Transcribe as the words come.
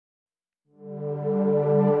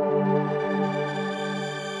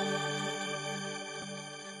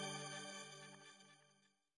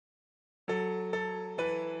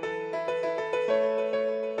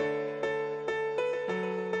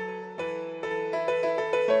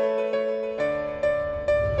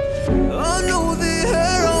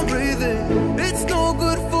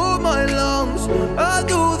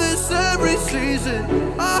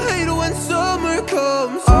season. I hate when summer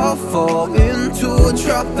comes. I fall into a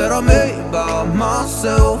trap that I made by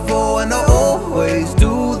myself. Oh, and I always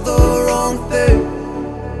do the wrong thing.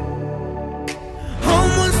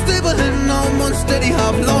 I'm unstable and I'm unsteady.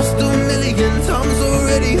 I've lost a million times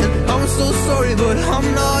already, and I'm so sorry, but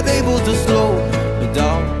I'm not able to slow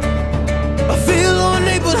down. I feel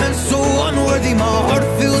unable and so unworthy. My heart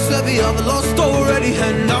feels heavy, I've lost already,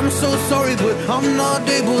 and I'm so sorry, but I'm not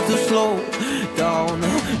able to slow down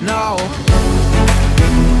now.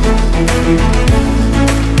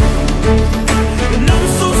 And I'm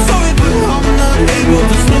so sorry, but I'm not able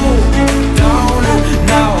to slow down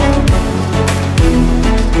now.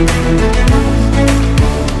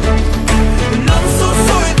 And I'm so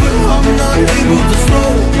sorry, but I'm not able to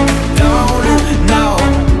slow down now.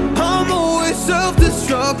 I'm always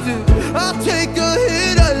self-destructive. I take a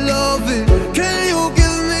hit, I love it. Can you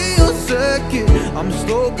give me a second? I'm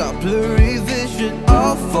slow, got blurry vision.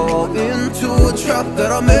 I fall into a trap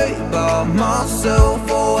that I made by myself.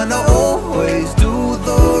 Oh, and I always do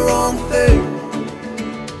the wrong thing.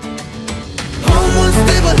 I'm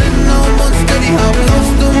unstable and I'm unsteady. I've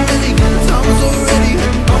lost a million times already,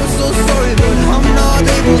 and I'm so sorry, but I'm not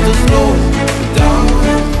able to slow down.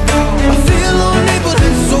 I feel unable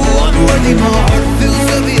and so unworthy. My heart feels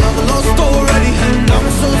heavy, I've lost already, and I'm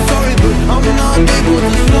so sorry, but I'm not able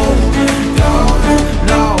to slow down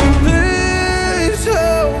now. Please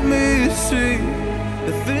help me see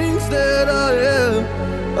the things that I am.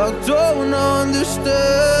 I don't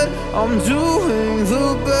understand. I'm doing the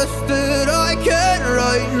best that I can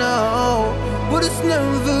right now, but it's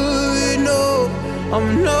never enough.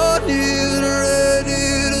 I'm not even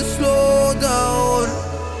ready to slow down.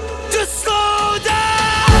 Just slow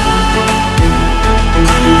down.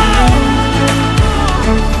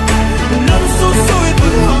 And I'm so sorry,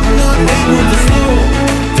 but I'm not able to slow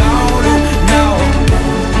down now.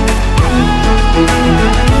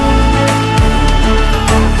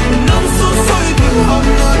 And I'm so sorry, but I'm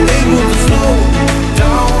not able to slow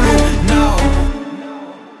down now.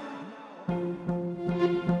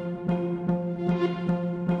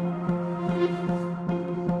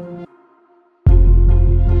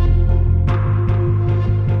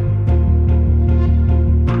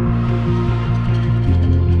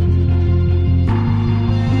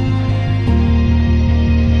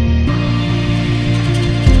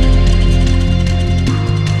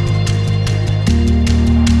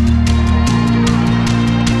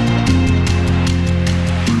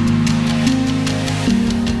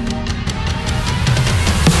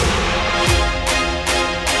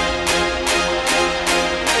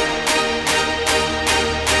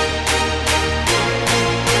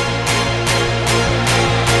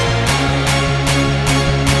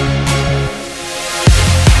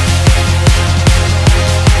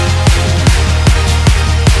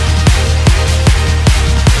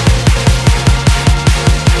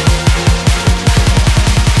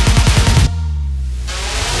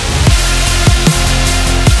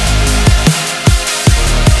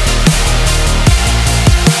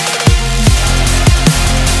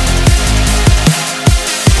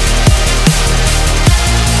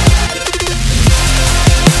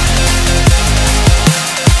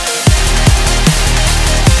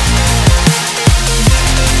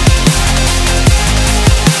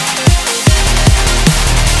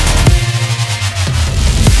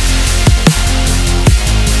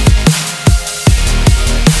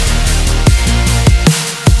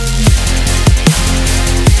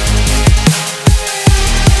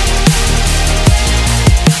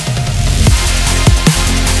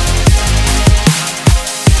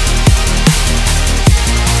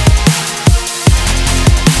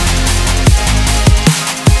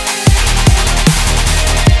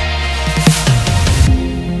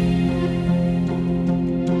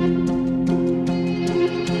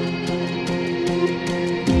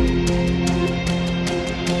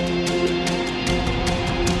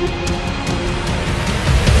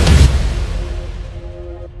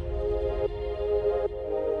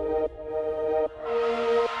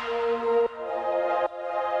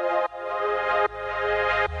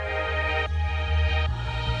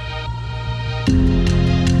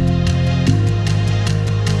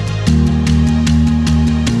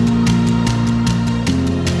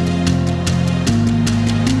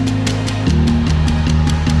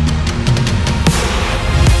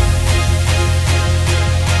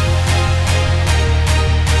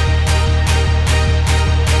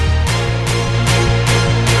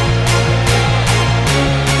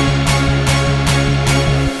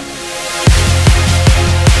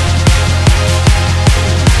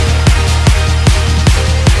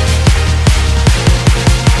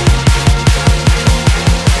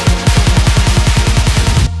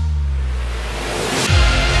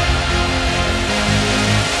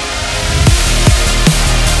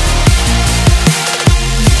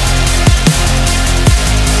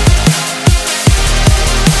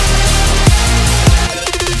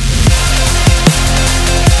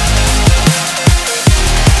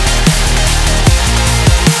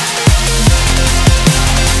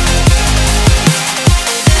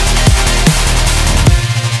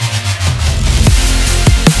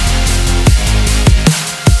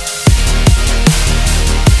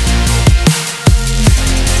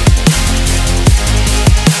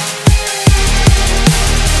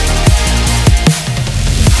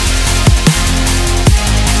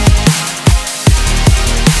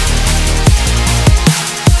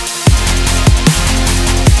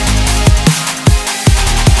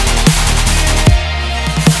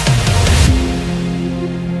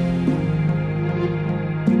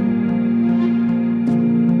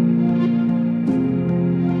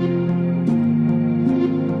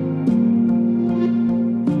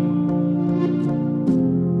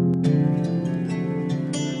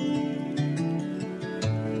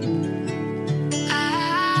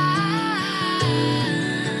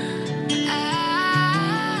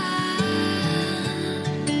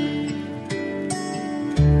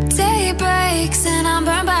 day breaks and I'm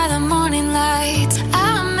burned by the morning light.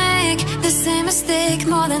 I make the same mistake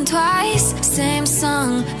more than twice. Same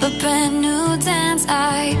song, but brand new dance.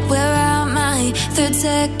 I wear out my third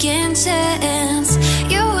second chance.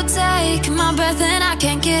 You take my breath and I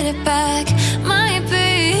can't get it back. Might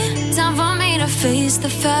be time for me to face the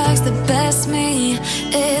facts. The best me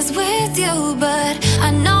is with you, but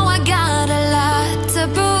I know I got a lot to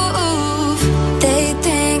prove. They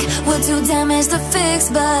think we're too damaged to fix,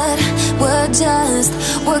 but we're just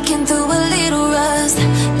working through a little rust.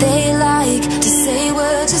 They like to say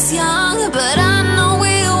we're just young, but I know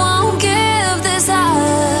we won't give this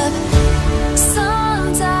up.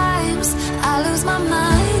 Sometimes I lose my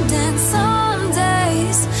mind, and some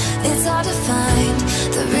days it's hard to find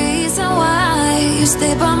the reason why you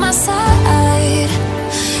stay by my side.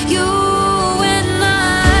 You and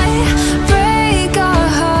I break our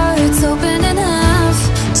hearts open enough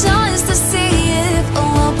just to see if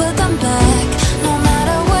we'll put them back. No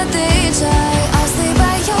matter what they try, I'll stay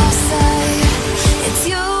by your side. It's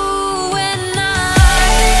you and I.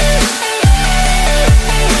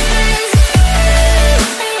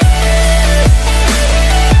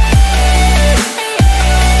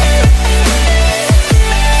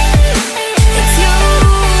 It's you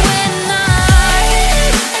and I.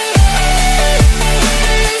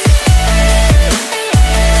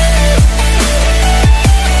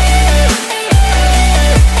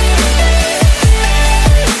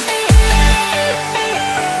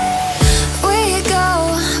 We go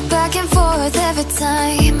back and forth every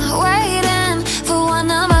time, waiting for one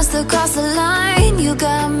of us to cross the line. You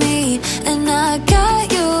got me and I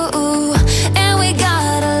got you, and we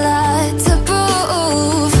got a lot to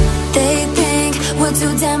prove. They think we're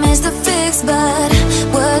too damaged to fix, but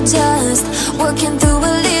we're just working through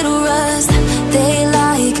a little rust. They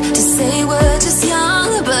like to say we're just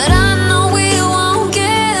young, but I know we won't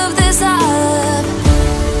give this up.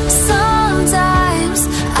 Sometimes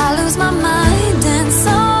I lose my mind, and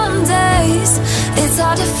some days it's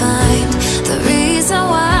hard to find the reason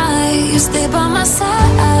why you stay by my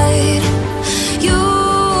side. You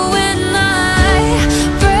and I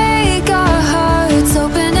break our hearts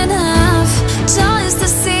open enough just to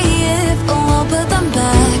see if we'll put them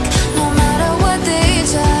back. No matter what they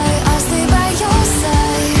try, I'll stay by your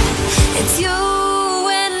side. It's you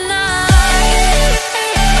and I.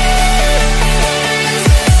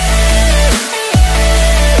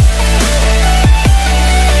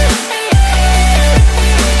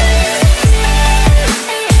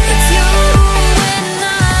 It's you and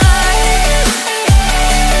I.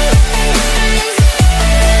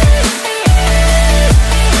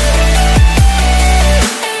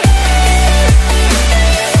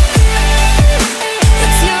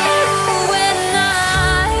 It's you and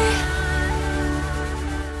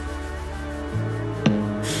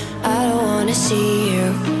I don't wanna see you.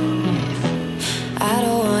 I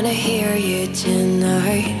don't wanna hear you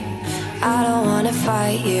tonight. I don't wanna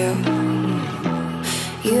fight you.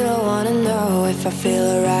 You don't wanna know if I feel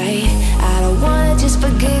alright. I don't wanna just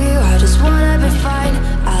forgive you, I just wanna be fine.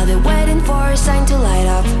 I'll be waiting for a sign to light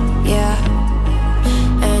up, yeah.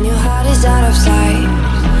 And your heart is out of sight.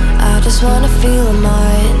 I just wanna feel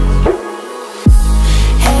mine.